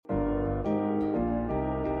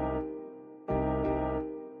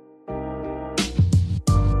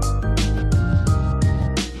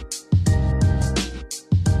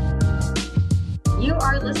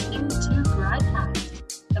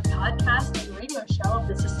radio show of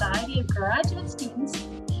the Society of Graduate Students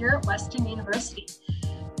here at Western University.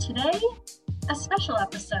 Today, a special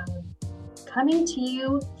episode coming to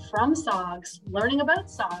you from SOGS, learning about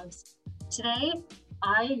SOGS. Today,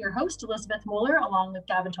 I, your host, Elizabeth Moeller, along with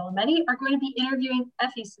Gavin Tolometti, are going to be interviewing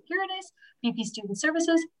Effie Securitas, VP Student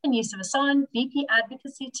Services, and Yusuf Hassan, VP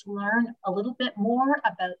Advocacy, to learn a little bit more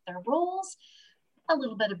about their roles, a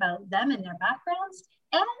little bit about them and their backgrounds,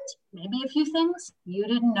 and maybe a few things you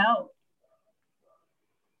didn't know.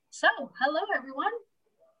 So, hello, everyone.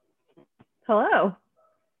 Hello.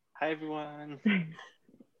 Hi, everyone.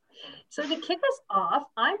 So to kick us off,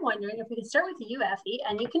 I'm wondering if we could start with you, Effie,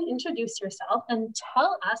 and you can introduce yourself and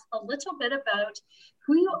tell us a little bit about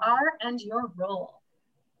who you are and your role.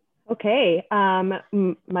 Okay,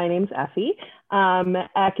 my name's Effie.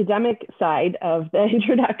 Academic side of the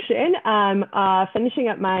introduction, I'm finishing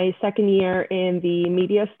up my second year in the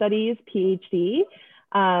Media Studies PhD.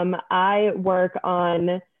 I work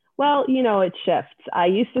on, well, you know, it shifts. I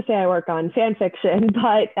used to say I work on fan fiction,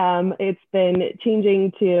 but it's been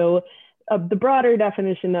changing to the broader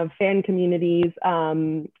definition of fan communities,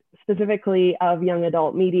 specifically of young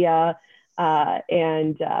adult media.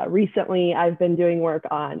 Recently I've been doing work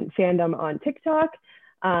on fandom on TikTok,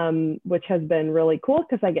 which has been really cool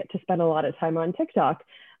because I get to spend a lot of time on TikTok,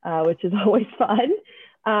 which is always fun.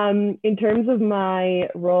 In terms of my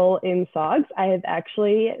role in SOGS, I have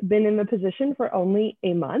actually been in the position for only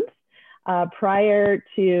a month. Prior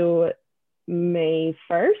to May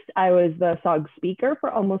 1st, I was the SOGS speaker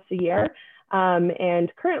for almost a year.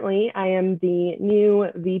 And currently I am the new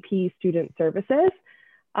VP Student Services.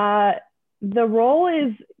 The role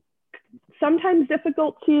is sometimes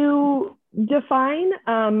difficult to define,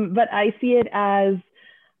 but I see it as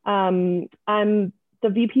I'm the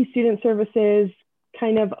VP Student Services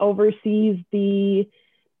kind of oversees the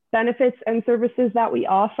benefits and services that we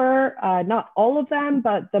offer, not all of them,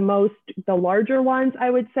 but the larger ones, I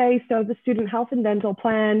would say. So the student health and dental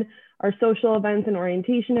plan, our social events and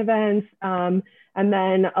orientation events, and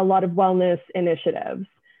then a lot of wellness initiatives.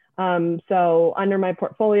 So under my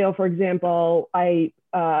portfolio, for example, I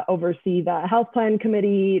oversee the health plan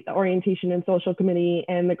committee, the orientation and social committee,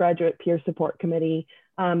 and the graduate peer support committee.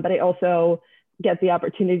 But I also get the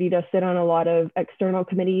opportunity to sit on a lot of external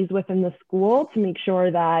committees within the school to make sure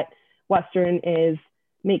that Western is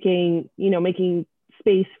making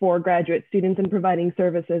space for graduate students and providing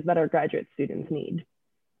services that our graduate students need.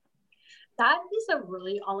 That is a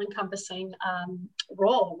really all-encompassing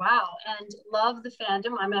role. Wow. And love the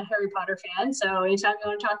fandom. I'm a Harry Potter fan, so anytime you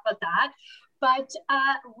want to talk about that. But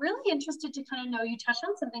really interested to kind of know, you touched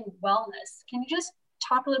on something, wellness. Can you just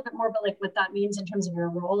talk a little bit more about like what that means in terms of your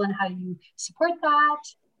role and how you support that?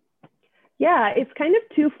 Yeah, it's kind of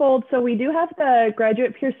twofold. So we do have the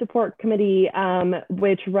Graduate Peer Support Committee,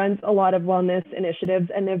 which runs a lot of wellness initiatives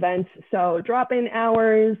and events. So drop-in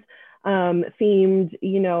hours, themed,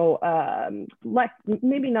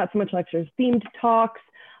 maybe not so much lectures, themed talks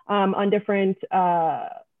on different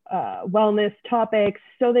wellness topics.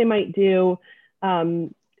 So they might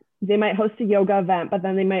host a yoga event, but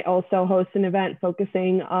then they might also host an event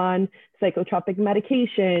focusing on psychotropic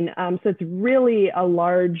medication. So it's really a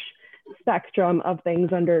large spectrum of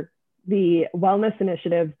things under the wellness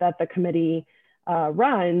initiatives that the committee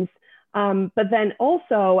runs. But then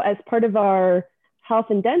also, as part of our health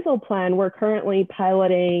and dental plan, we're currently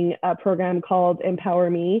piloting a program called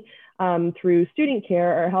Empower Me through Student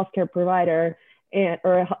Care, our healthcare provider,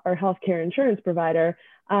 or our healthcare insurance provider.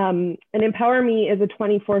 And Empower Me is a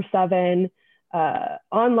 24/7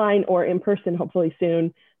 online or in person, hopefully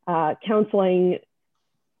soon, counseling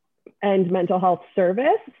and mental health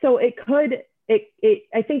service. So I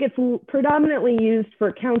think it's predominantly used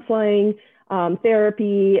for counseling,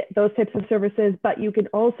 therapy, those types of services, but you can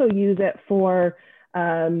also use it for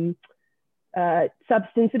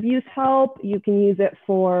substance abuse help. You can use it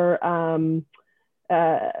for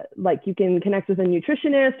you can connect with a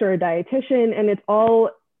nutritionist or a dietitian, and it's all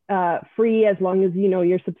free as long as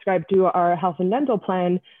you're subscribed to our health and dental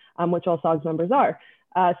plan, which all SOGS members are.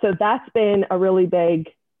 So that's been a really big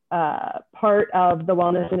part of the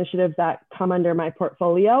wellness initiatives that come under my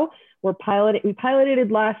portfolio. We piloted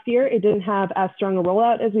it last year. It didn't have as strong a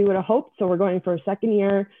rollout as we would have hoped, so we're going for a second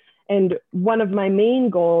year. And one of my main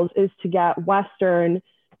goals is to get Western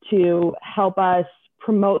to help us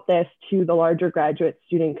promote this to the larger graduate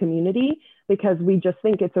student community, because we just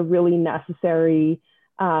think it's a really necessary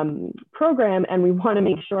program, and we want to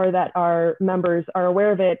make sure that our members are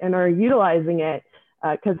aware of it and are utilizing it,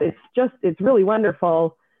 because it's really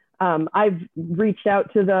wonderful. I've reached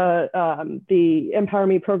out to the Empower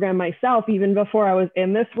Me program myself even before I was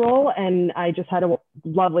in this role, and I just had a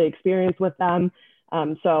lovely experience with them.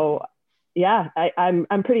 So yeah,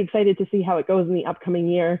 I'm pretty excited to see how it goes in the upcoming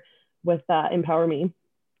year with Empower Me.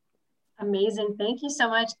 Amazing. Thank you so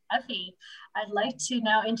much, Effie. I'd like to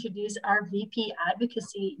now introduce our VP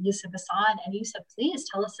Advocacy, Yusuf Hassan. And Yusuf, please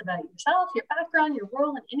tell us about yourself, your background, your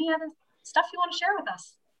role, and any other stuff you want to share with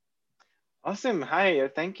us. Awesome. Hi.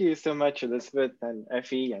 Thank you so much, Elizabeth and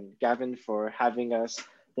Effie and Gavin, for having us.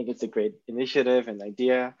 I think it's a great initiative and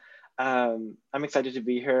idea. I'm excited to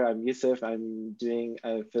be here. I'm Yusuf. I'm doing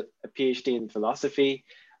a PhD in philosophy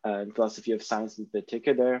of science in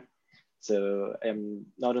particular. So I'm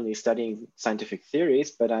not only studying scientific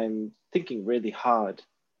theories, but I'm thinking really hard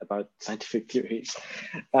about scientific theories.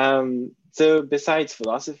 So besides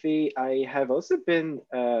philosophy, I have also been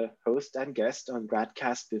a host and guest on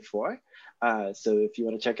Gradcast before. So if you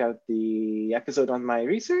want to check out the episode on my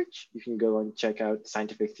research, you can go and check out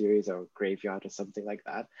Scientific Theories or Graveyard or something like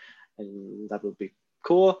that. And that will be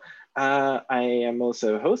cool. I am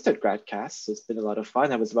also a host at Gradcast, so it's been a lot of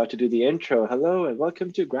fun. I was about to do the intro. Hello and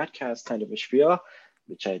welcome to Gradcast, kind of a spiel,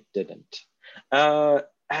 which I didn't.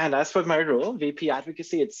 And as for my role, VP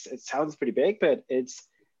Advocacy, it sounds pretty big, but it's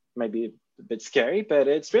might be a bit scary, but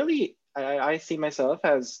it's really, I see myself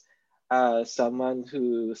as someone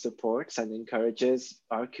who supports and encourages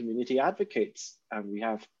our community advocates. And we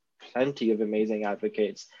have plenty of amazing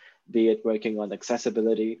advocates, be it working on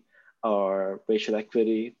accessibility or racial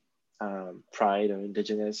equity, pride or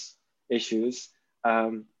Indigenous issues.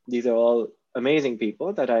 These are all amazing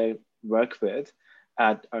people that I work with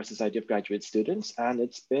at our Society of Graduate Students. And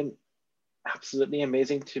it's been absolutely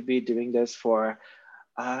amazing to be doing this for,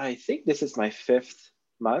 I think this is my 5th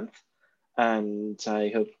month. And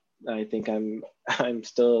I think I'm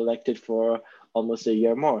still elected for almost a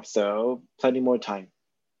year more. So plenty more time.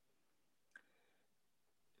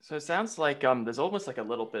 So it sounds like there's almost like a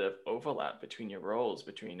little bit of overlap between your roles,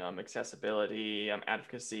 between accessibility,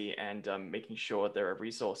 advocacy, and making sure there are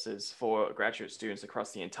resources for graduate students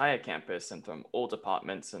across the entire campus and from all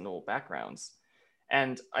departments and all backgrounds.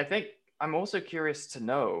 And I think I'm also curious to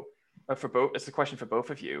know, it's a question for both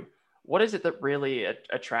of you, what is it that really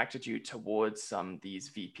attracted you towards these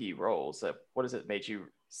VP roles? What has it made you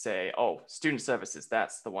say, oh, student services,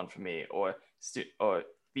 that's the one for me, or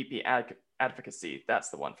VP advocacy, that's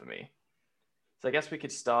the one for me? So I guess we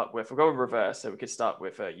could start with, we'll go in reverse, so we could start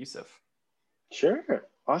with Yusuf. Sure,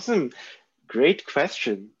 awesome, great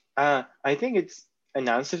question. I think it's an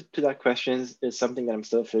answer to that question is something that I'm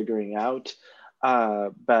still figuring out.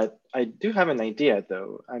 But I do have an idea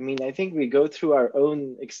though. I mean, I think we go through our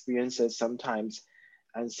own experiences sometimes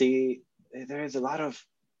and see there is a lot of,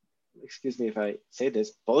 excuse me if I say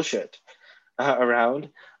this, bullshit around,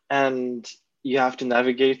 and you have to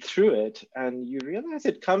navigate through it, and you realize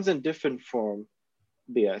it comes in different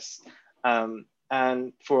BS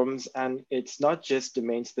and forms, and it's not just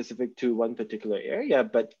domain specific to one particular area,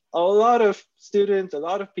 but a lot of students, a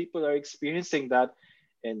lot of people are experiencing that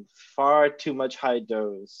in far too much high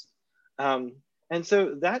dose. And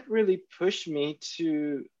so that really pushed me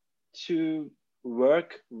to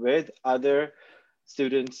work with other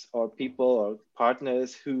students or people or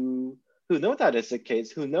partners who know that is the case,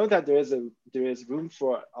 who know that there is room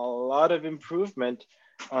for a lot of improvement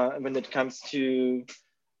when it comes to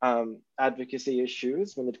advocacy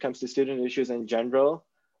issues, when it comes to student issues in general,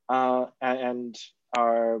 and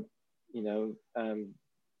our,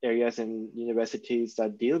 areas in universities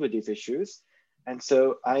that deal with these issues. And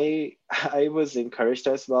so I was encouraged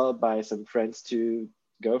as well by some friends to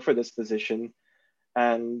go for this position.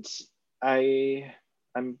 And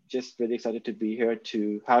I'm just really excited to be here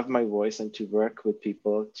to have my voice and to work with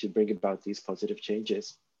people to bring about these positive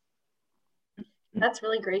changes. That's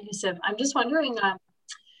really great, Yusuf. I'm just wondering,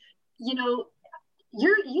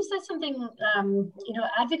 you said something,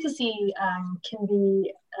 advocacy can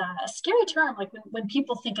be a scary term. Like when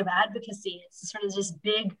people think of advocacy, it's sort of this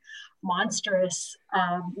big, monstrous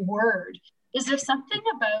word. Is there something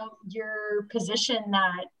about your position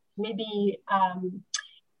that maybe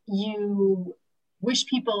you wish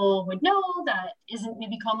people would know that isn't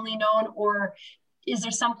maybe commonly known? Or is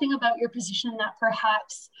there something about your position that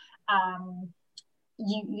perhaps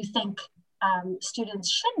you think students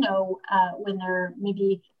should know when they're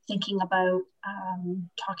maybe thinking about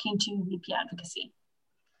talking to VP advocacy?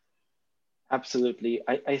 Absolutely.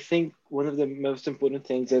 I think one of the most important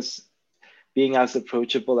things is being as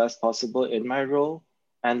approachable as possible in my role,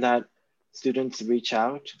 and that students reach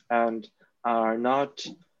out and are not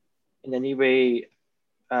in any way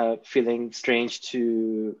feeling strange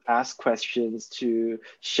to ask questions, to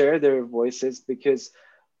share their voices, because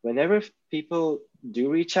whenever people do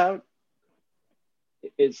reach out,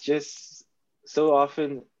 it's just so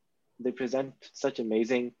often they present such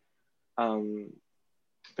amazing um,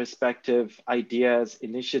 perspective, ideas,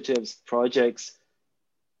 initiatives, projects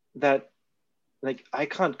that like I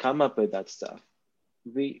can't come up with that stuff.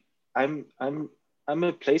 We, I'm, I'm, I'm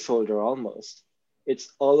a placeholder almost.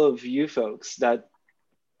 It's all of you folks that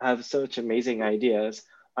have such amazing ideas.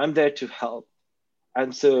 I'm there to help,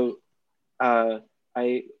 and so uh,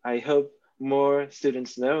 I hope more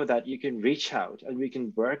students know that you can reach out and we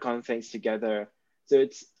can work on things together. So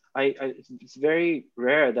it's very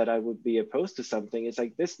rare that I would be opposed to something. It's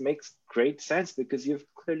like, this makes great sense because you've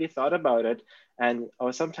clearly thought about it, and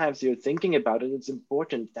or sometimes you're thinking about it. It's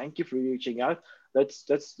important. Thank you for reaching out.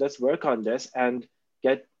 Let's work on this and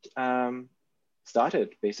get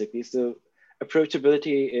started basically. So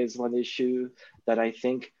approachability is one issue that I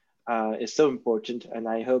think is so important, and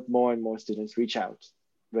I hope more and more students reach out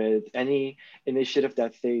with any initiative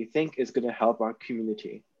that they think is going to help our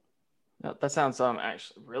community. No, that sounds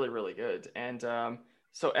actually really, really good. And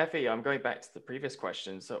so Effie, I'm going back to the previous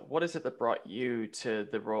question. So what is it that brought you to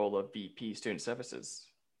the role of VP Student Services?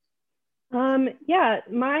 Yeah,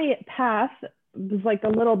 my path was like a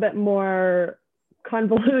little bit more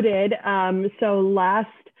convoluted. So last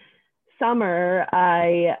summer,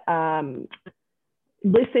 I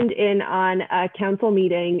listened in on a council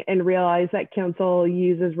meeting and realized that council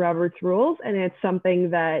uses Robert's Rules, and it's something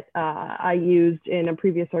that I used in a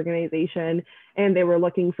previous organization, and they were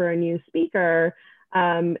looking for a new speaker.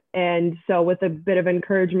 And so with a bit of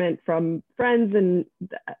encouragement from friends, and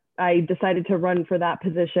I decided to run for that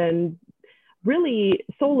position really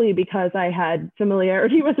solely because I had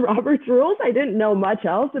familiarity with Robert's Rules. I didn't know much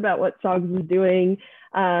else about what SOGS was doing,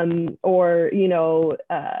 or, you know,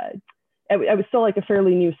 I was still like a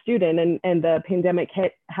fairly new student, and the pandemic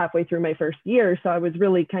hit halfway through my first year. So I was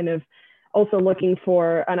really kind of also looking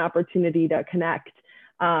for an opportunity to connect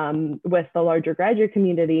with the larger graduate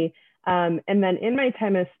community. And then in my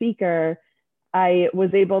time as speaker, I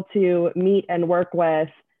was able to meet and work with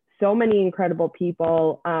so many incredible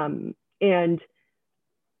people. And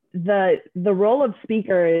the role of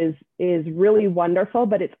speaker is really wonderful,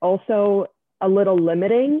 but it's also a little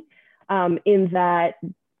limiting in that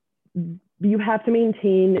you have to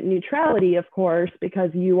maintain neutrality, of course, because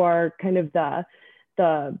you are kind of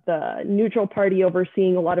the neutral party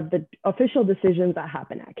overseeing a lot of the official decisions that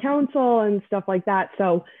happen at council and stuff like that.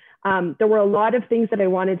 So there were a lot of things that I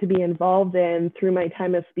wanted to be involved in through my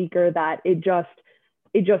time as speaker that it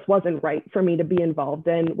just wasn't right for me to be involved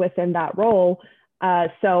in within that role.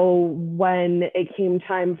 So when it came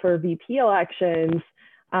time for VP elections,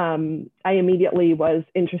 I immediately was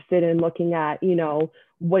interested in looking at, you know,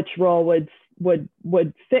 which role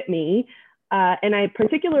would fit me. And I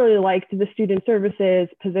particularly liked the student services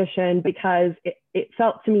position because it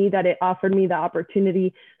felt to me that it offered me the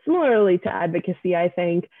opportunity, similarly to advocacy, I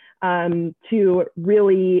think, to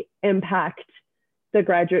really impact the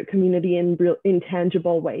graduate community in real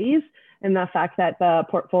intangible ways. And the fact that the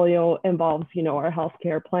portfolio involves, you know, our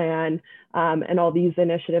healthcare plan and all these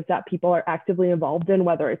initiatives that people are actively involved in,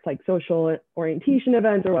 whether it's like social orientation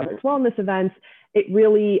events or whether it's wellness events, it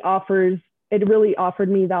really offered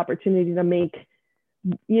me the opportunity to make,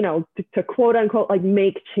 you know, to quote unquote, like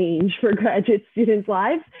make change for graduate students'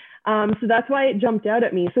 lives. So that's why it jumped out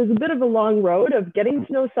at me. So it's a bit of a long road of getting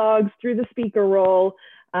to know SOGS through the speaker role,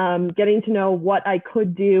 getting to know what I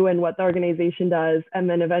could do and what the organization does, and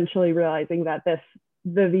then eventually realizing that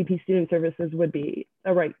the VP Student Services would be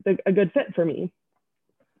a good fit for me.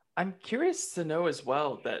 I'm curious to know as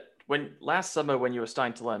well that last summer when you were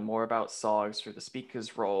starting to learn more about SOGS through the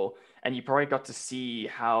speaker's role, and you probably got to see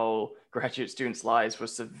how graduate students' lives were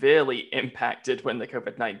severely impacted when the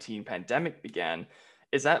COVID-19 pandemic began,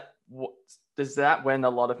 is that when a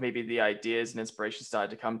lot of maybe the ideas and inspiration started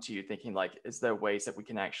to come to you, thinking like, is there ways that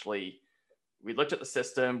we looked at the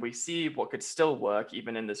system, we see what could still work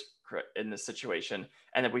even in this situation,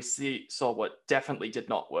 and then we saw what definitely did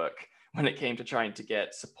not work when it came to trying to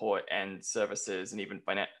get support and services and even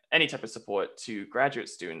any type of support to graduate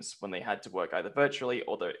students when they had to work either virtually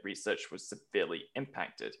or the research was severely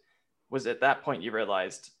impacted. Was at that point you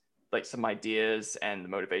realized like some ideas and the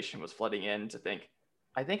motivation was flooding in to think,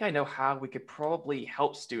 I think I know how we could probably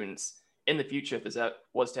help students in the future if that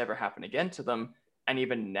was to ever happen again to them, and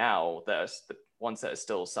even now there's the ones that are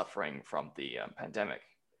still suffering from the pandemic?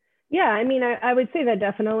 Yeah, I mean, I would say that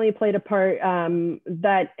definitely played a part. And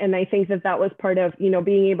I think that that was part of,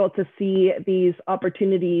 being able to see these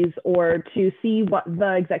opportunities or to see what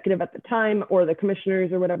the executive at the time or the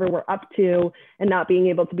commissioners or whatever were up to, and not being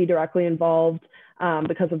able to be directly involved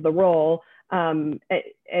because of the role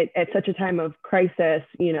at such a time of crisis,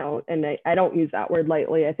 and I don't use that word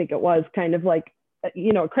lightly. I think it was kind of like, a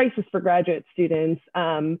crisis for graduate students.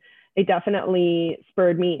 It definitely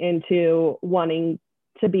spurred me into wanting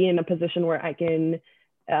to be in a position where I can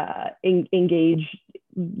engage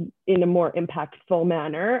in a more impactful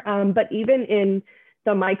manner. But even in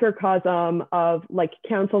the microcosm of like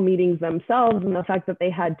council meetings themselves and the fact that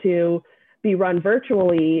they had to be run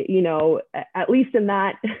virtually, at least in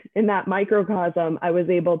that microcosm, I was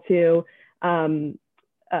able to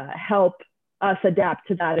help us adapt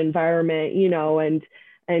to that environment,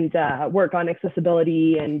 and work on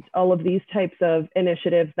accessibility and all of these types of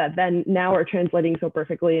initiatives that then now are translating so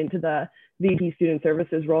perfectly into the VP Student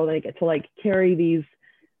Services role. And I get to like carry these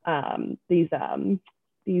kind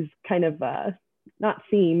of not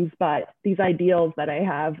themes, but these ideals that I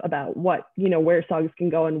have about what, where SOGS can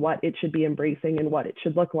go and what it should be embracing and what it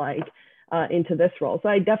should look like into this role. So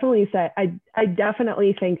I definitely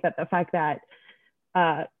think that the fact that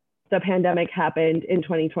the pandemic happened in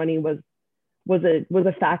 2020 was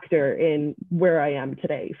a factor in where I am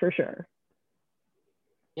today, for sure.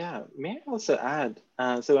 Yeah, may I also add?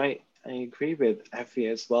 So I agree with Effie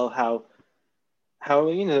as well. How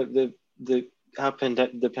the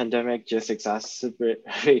pandemic just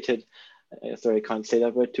exacerbated. Sorry, I can't say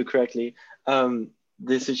that word too correctly.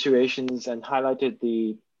 The situations and highlighted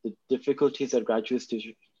the difficulties that graduate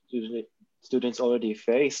students already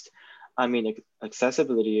faced. I mean,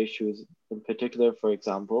 accessibility issues in particular, for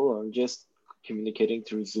example, just communicating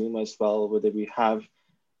through Zoom as well, whether we have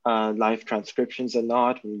live transcriptions or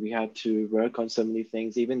not. And we had to work on so many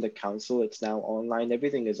things. Even the council, it's now online.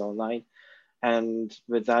 Everything is online. And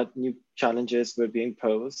with that, new challenges were being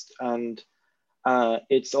posed. And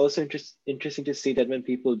it's also interesting to see that when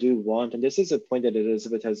people do want, and this is a point that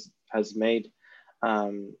Elizabeth has made,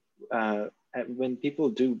 when people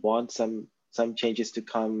do want some changes to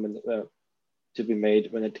come to be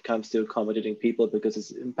made when it comes to accommodating people, because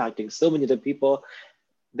it's impacting so many other people,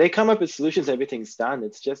 they come up with solutions, everything's done.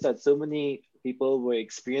 It's just that so many people were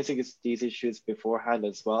experiencing these issues beforehand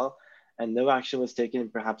as well, and no action was taken,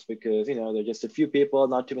 perhaps because, there are just a few people,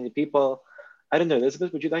 not too many people. I don't know,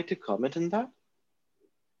 Elizabeth, would you like to comment on that?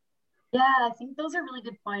 Yeah, I think those are really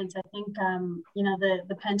good points. I think,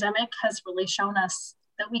 the pandemic has really shown us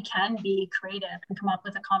that we can be creative and come up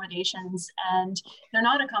with accommodations, and they're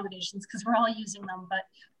not accommodations because we're all using them. But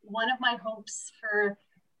one of my hopes for,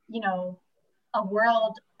 a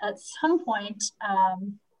world at some point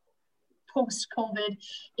post-COVID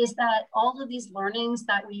is that all of these learnings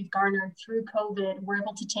that we've garnered through COVID, we're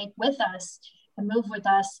able to take with us and move with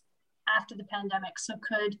us after the pandemic. So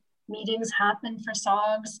could meetings happen for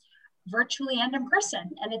SOGS virtually and in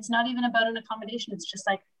person? And it's not even about an accommodation. It's just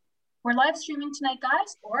like, we're live streaming tonight,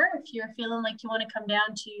 guys. Or if you're feeling like you want to come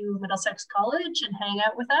down to Middlesex College and hang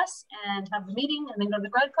out with us and have a meeting and then go to the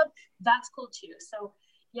grad club, that's cool too. So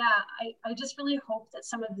yeah, I just really hope that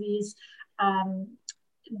some of these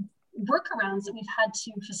workarounds that we've had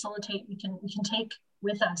to facilitate, we can take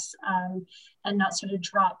with us and not sort of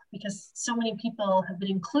drop, because so many people have been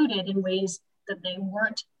included in ways that they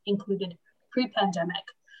weren't included pre-pandemic.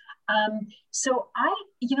 So I,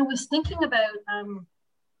 was thinking about,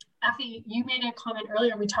 Effie, you made a comment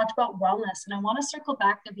earlier, we talked about wellness, and I want to circle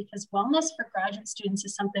back there because wellness for graduate students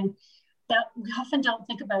is something that we often don't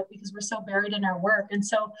think about because we're so buried in our work. And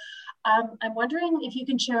so I'm wondering if you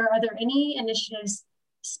can share, are there any initiatives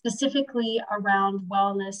specifically around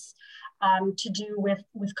wellness to do with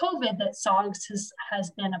COVID that SOGS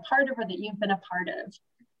has been a part of, or that you've been a part of?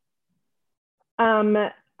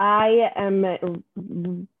 I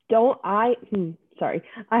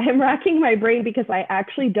am racking my brain because I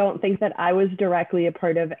actually don't think that I was directly a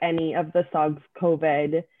part of any of the SOGS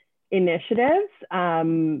COVID initiatives.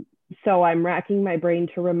 So I'm racking my brain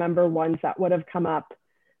to remember ones that would have come up,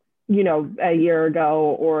 a year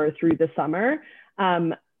ago or through the summer.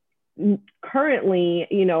 Currently,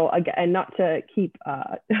 again, not to keep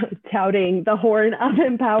touting the horn of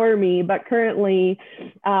Empower Me, but currently,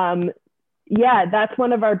 that's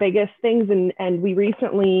one of our biggest things. And we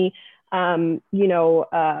recently,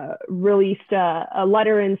 released a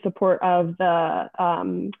letter in support of the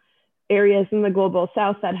areas in the global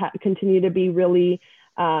south that continue to be really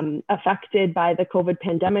affected by the COVID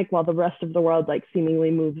pandemic while the rest of the world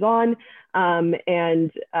seemingly moves on. I'll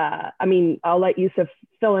let Yusuf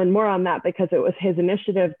fill in more on that because it was his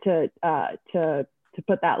initiative to to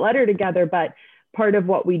put that letter together. But part of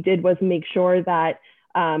what we did was make sure that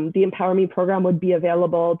the Empower Me program would be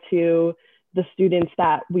available to the students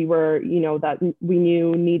that we were, that we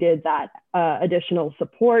knew needed that additional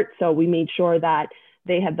support. So we made sure that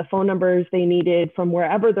they had the phone numbers they needed from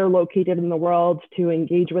wherever they're located in the world to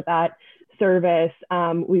engage with that service.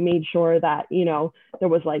 We made sure that, there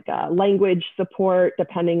was like language support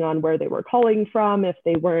depending on where they were calling from. If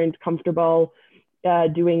they weren't comfortable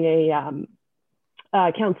doing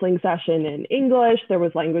a counseling session in English, there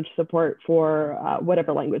was language support for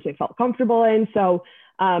whatever language they felt comfortable in. So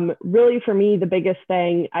really for me, the biggest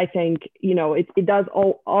thing, I think, it does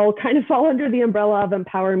all kind of fall under the umbrella of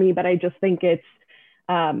Empower Me, but I just think it's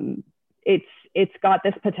got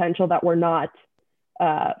this potential that we're not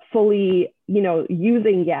fully,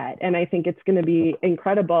 using yet. And I think it's going to be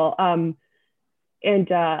incredible. I'll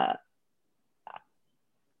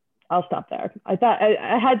stop there. I thought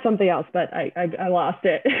I had something else, but I lost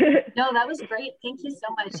it. No, that was great. Thank you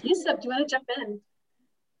so much. Yusuf, do you want to jump in?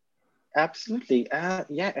 Absolutely.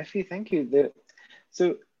 Yeah, Effie, thank you.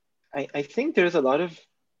 So I think there's a lot of,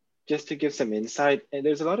 just to give some insight, and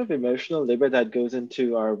there's a lot of emotional labor that goes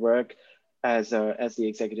into our work as the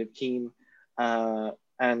executive team.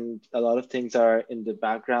 And a lot of things are in the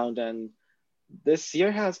background. And this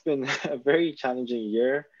year has been a very challenging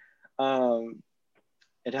year.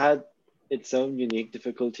 It had its own unique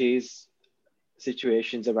difficulties,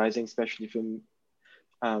 situations arising especially from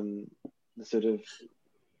the sort of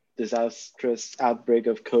disastrous outbreak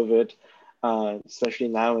of COVID, especially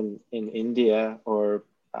now in India or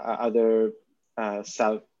other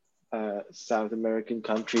South American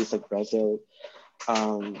countries like Brazil,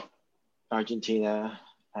 Argentina,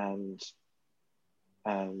 and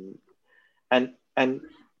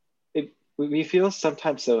we feel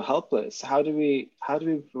sometimes so helpless. How do we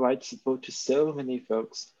provide support to so many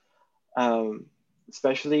folks?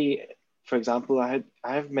 Especially, for example, I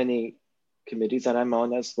have many committees that I'm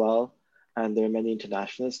on as well, and there are many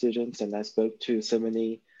international students, and I spoke to so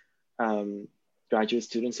many graduate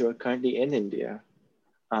students who are currently in India.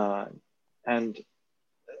 And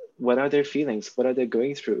what are their feelings? What are they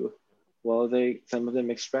going through? Well, some of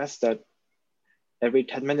them express that every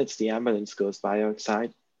 10 minutes the ambulance goes by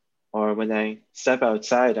outside, or when I step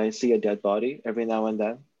outside, I see a dead body every now and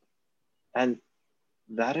then. And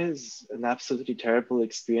that is an absolutely terrible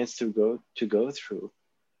experience to go through.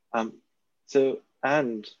 And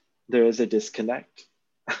there is a disconnect.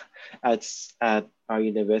 At our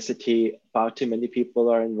university, far too many people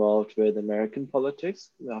are involved with American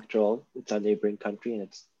politics. After all, it's our neighboring country and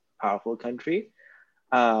it's a powerful country.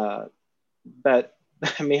 But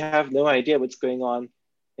I may have no idea what's going on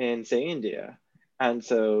in, say, India. And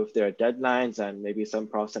so if there are deadlines and maybe some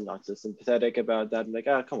profs are not so sympathetic about that, I'm like,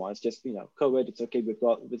 oh, come on, it's just, COVID, it's okay.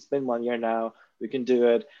 It's been 1 year now, we can do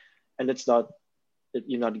it. And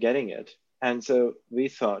you're not getting it. And so we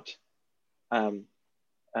thought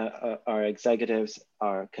our executives,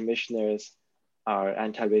 our commissioners, our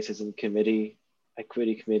anti-racism committee,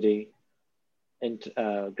 equity committee, and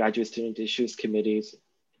graduate student issues committees,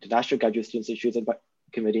 international graduate students issues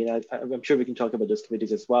committee, and I'm sure we can talk about those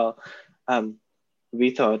committees as well.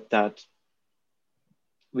 We thought that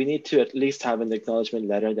we need to at least have an acknowledgement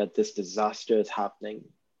letter that this disaster is happening.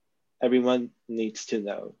 Everyone needs to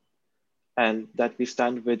know, and that we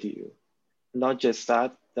stand with you. Not just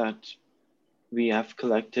that we have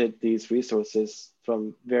collected these resources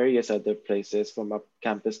from various other places, from our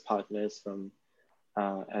campus partners, from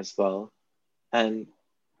as well, and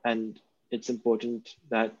it's important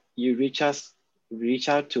that you reach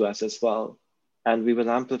out to us as well, and we will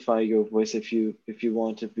amplify your voice if you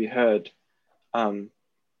want to be heard. And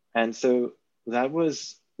so that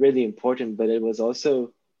was really important, but it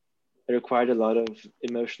required a lot of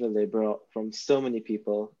emotional labor from so many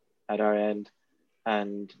people at our end,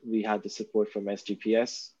 and we had the support from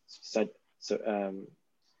SGPS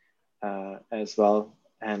as well,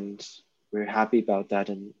 and we're happy about that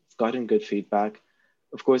and gotten good feedback.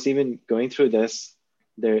 Of course, even going through this,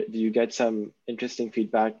 you get some interesting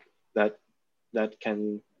feedback that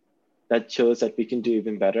shows that we can do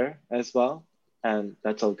even better as well, and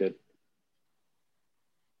that's all good.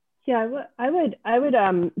 Yeah, I would I was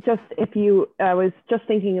just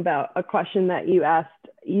thinking about a question that you asked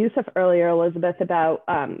Yusuf earlier, Elizabeth, about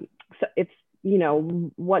so it's,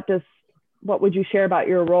 what would you share about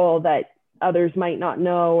your role that others might not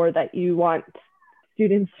know or that you want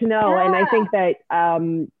students to know? Yeah. And I think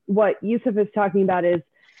that what Yusuf is talking about is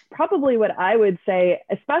probably what I would say,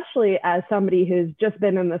 especially as somebody who's just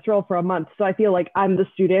been in this role for a month. So I feel like I'm the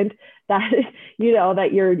student that, that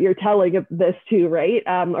you're telling this to, right?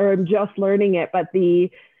 Or I'm just learning it. But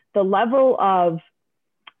the level of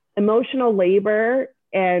emotional labor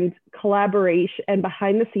and collaboration and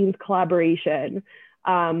behind the scenes collaboration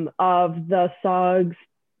of the SOG's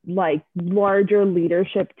like larger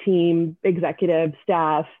leadership team, executive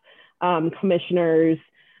staff, commissioners,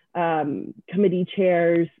 committee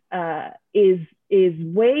chairs, is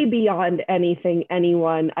way beyond anything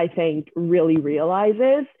anyone, I think, really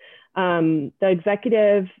realizes. The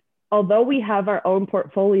executive, although we have our own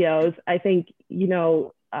portfolios, I think, you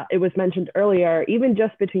know, it was mentioned earlier, even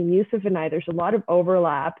just between Yusuf and I, there's a lot of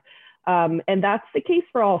overlap. And that's the case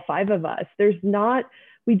for all 5 of us.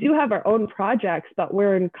 We do have our own projects, but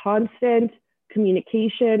we're in constant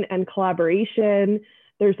communication and collaboration.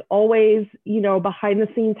 There's always, you know, behind the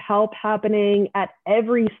scenes help happening at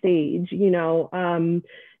every stage, you know. I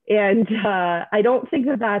don't think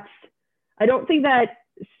that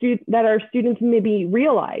our students maybe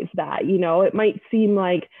realize that, you know. It might seem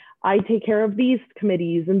like I take care of these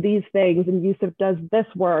committees and these things, and Yusuf does this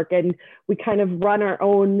work, and we kind of run our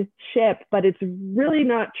own ship, but it's really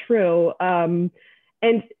not true. And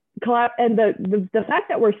the fact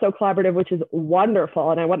that we're so collaborative, which is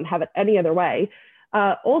wonderful, and I wouldn't have it any other way,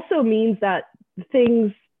 also means that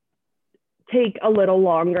things take a little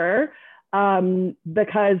longer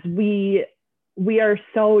because we are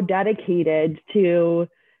so dedicated to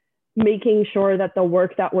making sure that the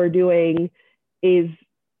work that we're doing is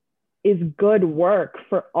good work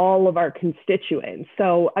for all of our constituents.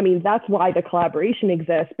 So, I mean, that's why the collaboration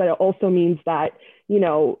exists, but it also means that, you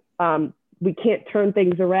know, we can't turn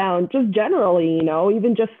things around just generally, you know,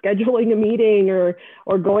 even just scheduling a meeting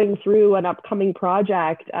or going through an upcoming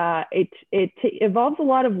project. It involves a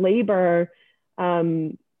lot of labor.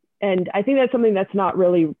 And I think that's something that's not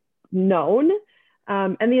really known.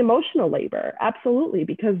 And the emotional labor, absolutely,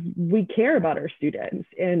 because we care about our students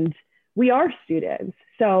and we are students.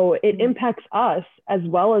 So it impacts us as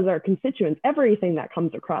well as our constituents, everything that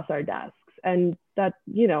comes across our desks. And that,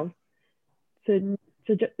 you know,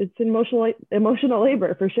 it's emotional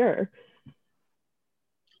labor for sure.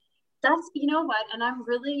 That's, you know what, and I'm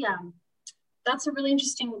really, that's a really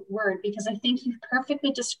interesting word, because I think you've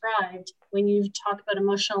perfectly described when you talk about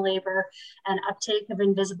emotional labor and uptake of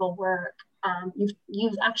invisible work.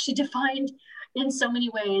 You've actually defined in so many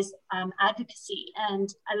ways advocacy,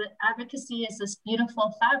 and advocacy is this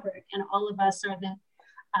beautiful fabric, and all of us are the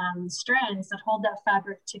strands that hold that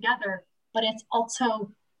fabric together. But it's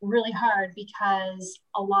also really hard because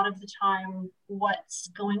a lot of the time what's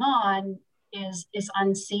going on is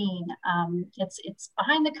unseen. It's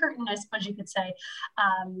behind the curtain, I suppose you could say,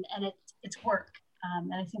 and it's work.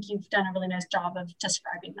 And I think you've done a really nice job of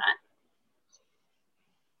describing that.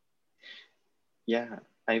 Yeah,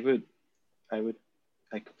 I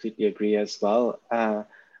completely agree as well. I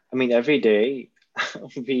mean, every day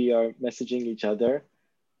we are messaging each other,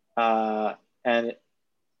 and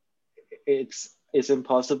it's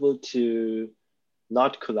impossible to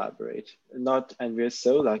not collaborate. And we're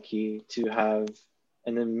so lucky to have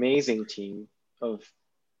an amazing team of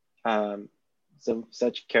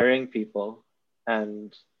such caring people,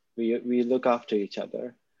 and we look after each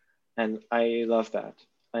other, and I love that.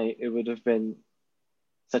 It would have been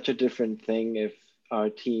such a different thing if our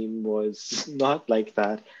team was not like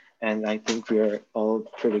that, and I think we are all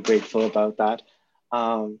pretty grateful about that.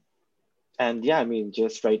 And yeah, I mean,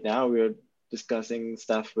 just right now we're discussing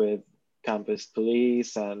stuff with campus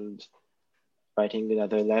police and writing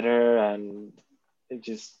another letter, and it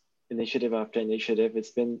just initiative after initiative.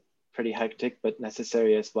 It's been pretty hectic, but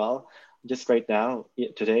necessary as well. Just right now,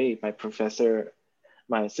 today,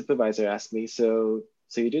 my supervisor asked me, so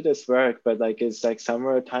you do this work, but like, is like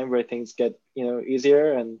summer a time where things get, you know,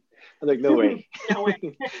 easier? And I'm like, no way. No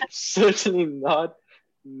way. Certainly not.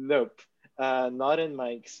 Nope. Not in my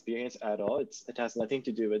experience at all. It has nothing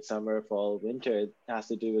to do with summer, fall, winter. It has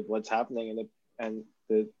to do with what's happening,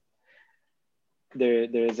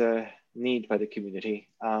 there is a need by the community,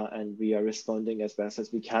 and we are responding as best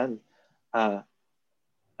as we can,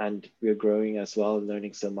 and we are growing as well,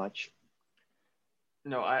 learning so much.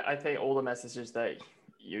 No, I think all the messages that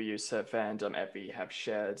you, Yusuf, and Effie have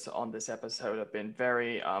shared on this episode have been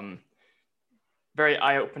very very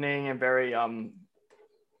eye-opening and very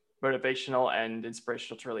motivational and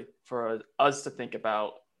inspirational to really for us to think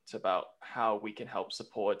about how we can help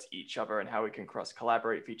support each other and how we can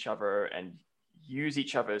cross-collaborate with each other and use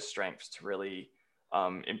each other's strengths to really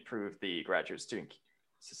improve the graduate student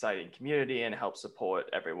society and community and help support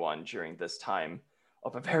everyone during this time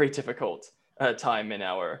of a very difficult time in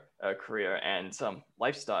our career and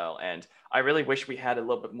lifestyle. And I really wish we had a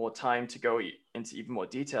little bit more time to go into even more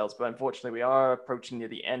details, but unfortunately we are approaching near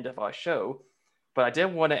the end of our show. But I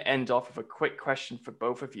did want to end off with a quick question for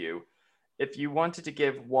both of you. if you wanted to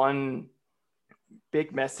give one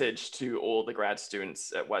big message to all the grad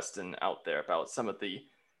students at Western out there about some of the,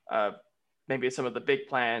 maybe some of the big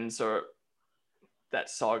plans or that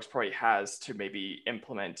SOGS probably has to maybe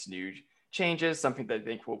implement new changes, something that I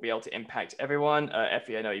think will be able to impact everyone.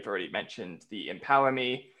 Effie, I know you've already mentioned the Empower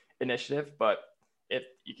Me initiative, but if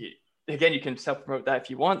you could, again, you can self-promote that if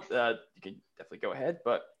you want, you can definitely go ahead.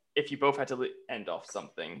 But if you both had to end off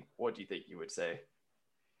something, what do you think you would say?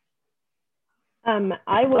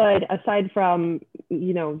 I would, aside from,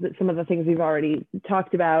 some of the things we've already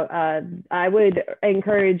talked about, I would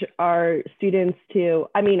encourage our students to,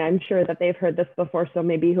 I'm sure that they've heard this before, so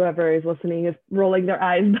maybe whoever is listening is rolling their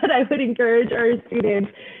eyes, but I would encourage our students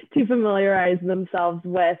to familiarize themselves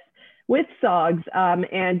with SOGS,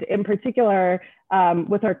 and in particular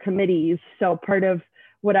with our committees. So part of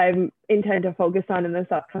what I intend to focus on in this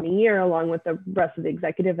upcoming year, along with the rest of the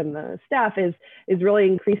executive and the staff, is really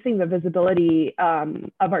increasing the visibility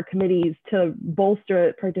of our committees to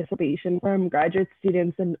bolster participation from graduate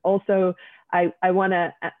students. And also, I want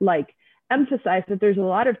to emphasize that there's a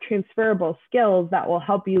lot of transferable skills that will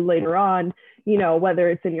help you later on, whether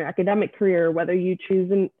it's in your academic career, whether you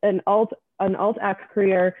choose an alt-ac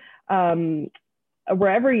career,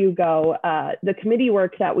 wherever you go, the committee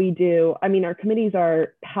work that we do, our committees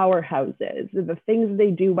are powerhouses. The things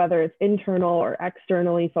they do, whether it's internal or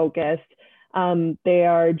externally focused, they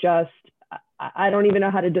are just, I don't even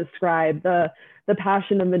know how to describe the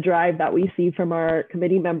passion and the drive that we see from our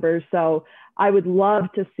committee members. So I would love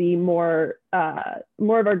to see more of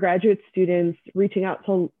our graduate students reaching out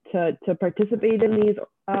to participate in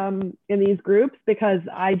these groups, because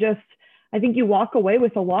I think you walk away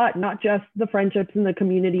with a lot, not just the friendships in the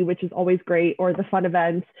community, which is always great, or the fun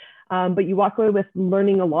events, but you walk away with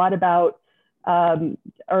learning a lot about,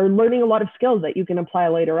 or learning a lot of skills that you can apply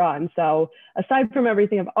later on. So aside from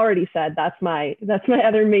everything I've already said, that's my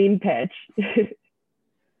other main pitch.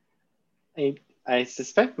 I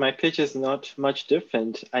suspect my pitch is not much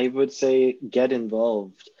different. I would say get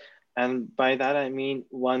involved. And by that, I mean,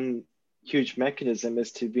 one huge mechanism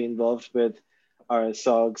is to be involved with our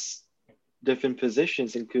SOGS different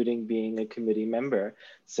positions, including being a committee member.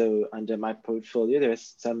 So under my portfolio,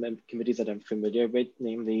 there's some committees that I'm familiar with,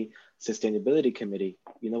 namely Sustainability Committee.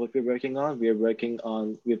 You know what we're working on?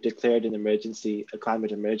 We've declared a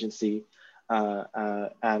climate emergency,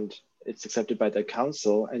 and it's accepted by the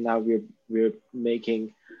council. And now we're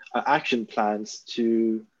making action plans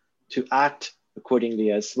to act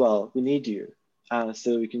accordingly as well. We need you.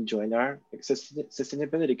 So you can join our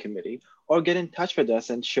Sustainability Committee, or get in touch with us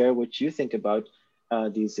and share what you think about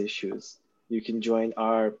these issues. You can join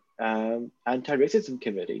our Anti-Racism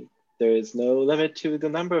Committee. There is no limit to the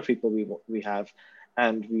number of people we have,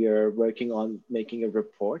 and we are working on making a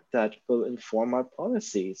report that will inform our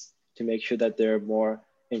policies to make sure that they're more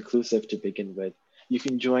inclusive to begin with. You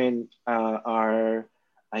can join our,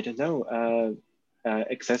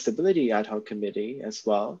 Accessibility Ad Hoc Committee as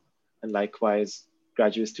well. And likewise,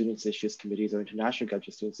 Graduate Students Issues Committees or International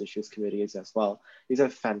Graduate Students Issues Committees as well. These are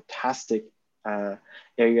fantastic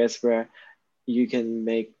areas where you can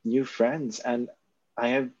make new friends. And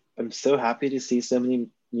I'm so happy to see so many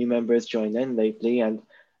new members join in lately, and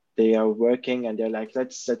they are working and they're like,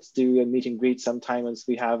 let's do a meet and greet sometime once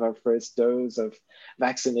we have our first dose of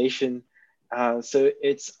vaccination. So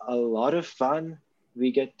it's a lot of fun.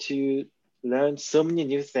 We get to learn so many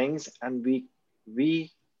new things, and we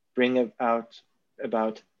bring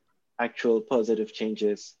about actual positive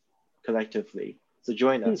changes collectively. So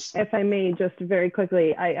join us. If I may, just very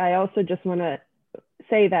quickly, I also just want to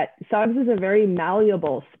say that SOGS is a very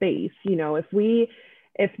malleable space. If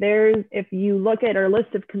you look at our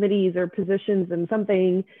list of committees or positions and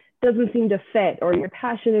something doesn't seem to fit, or you're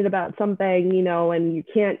passionate about something, and you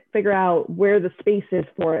can't figure out where the space is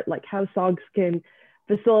for it, like how SOGS can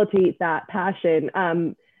facilitate that passion,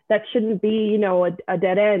 that shouldn't be, a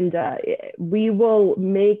dead end. We will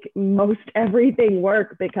make most everything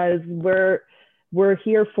work because we're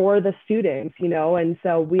here for the students, and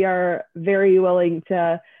so we are very willing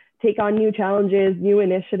to take on new challenges, new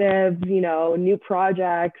initiatives, new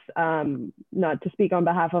projects, not to speak on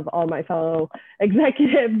behalf of all my fellow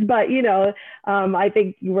executives, but, I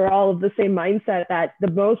think we're all of the same mindset that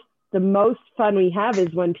the most fun we have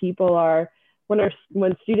is when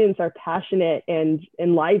when students are passionate and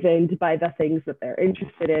enlivened by the things that they're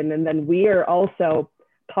interested in, and then we are also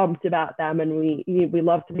pumped about them, and we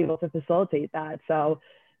love to be able to facilitate that. So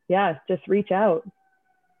yeah, just reach out.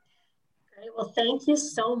 Great. Well, thank you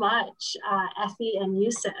so much, Effie and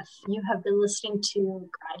Yusuf. You have been listening to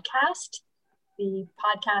GradCast, the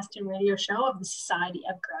podcast and radio show of the Society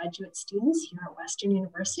of Graduate Students here at Western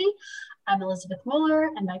University. I'm Elizabeth Muller,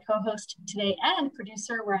 and my co-host today and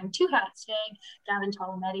producer, wearing two hats today, Gavin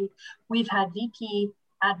Tolometti. We've had VP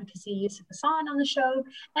Advocacy Yusuf Hassan on the show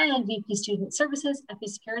and VP Student Services, Effie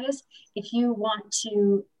Securitas. If you want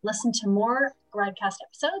to listen to more GradCast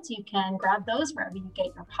episodes, you can grab those wherever you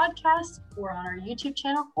get your podcasts or on our YouTube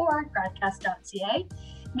channel or gradcast.ca.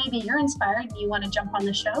 Maybe you're inspired and you want to jump on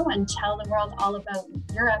the show and tell the world all about what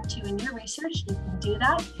you're up to in your research. You can do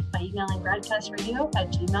that by emailing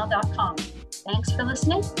gradcastradio@gmail.com. Thanks for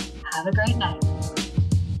listening. Have a great night.